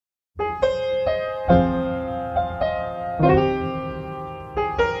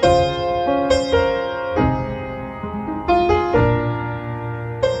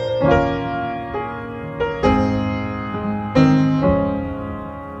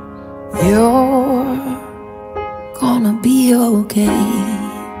You're gonna be okay.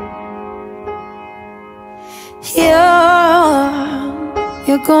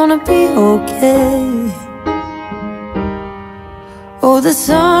 You're gonna be okay. Oh, the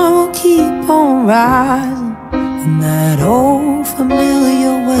sun will keep on rising in that old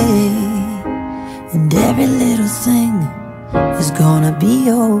familiar way, and every little thing is gonna be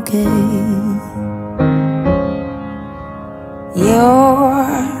okay. You're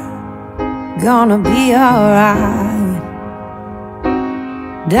gonna be alright,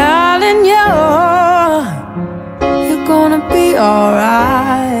 darling. You're gonna be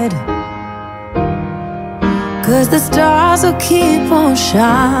alright, 'cause the stars will keep on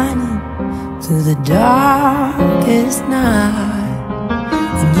shining through the darkest night,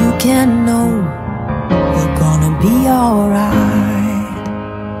 and you can know you're gonna be alright.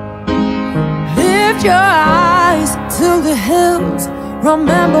 Lift your eyes to the hills,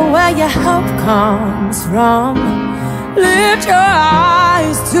 remember where your help comes from. Lift your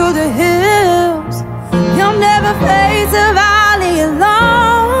eyes to the hills, you'll never face a valley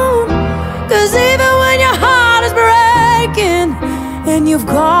alone. 'Cause even when your heart is breaking and you've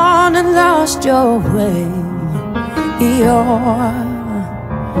gone and lost your way, you're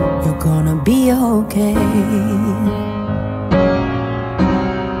gonna be okay.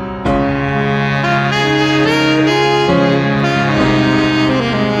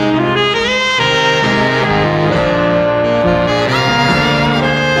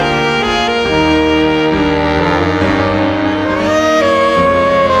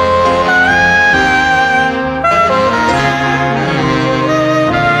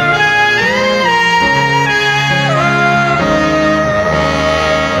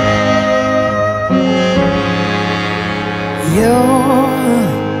 You're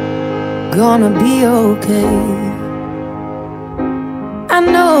gonna be okay. I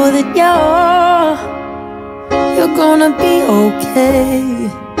know that you're gonna be okay.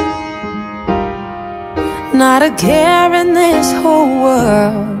 Not a care in this whole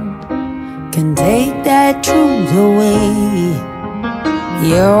world can take that truth away.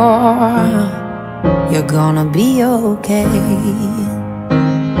 You're gonna be okay.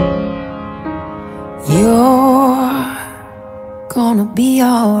 You're gonna be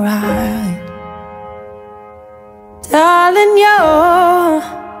alright, darling.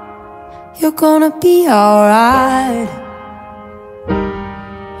 You're gonna be alright.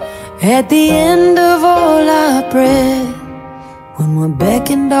 At the end of all our breath, when we're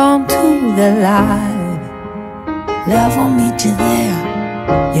beckoned on to the light, love will meet you there.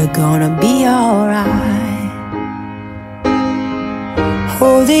 You're gonna be alright.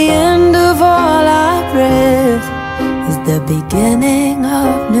 Oh, the end of all our breath is the beginning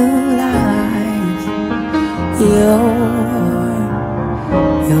of new life.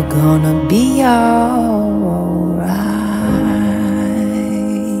 You're gonna be alright.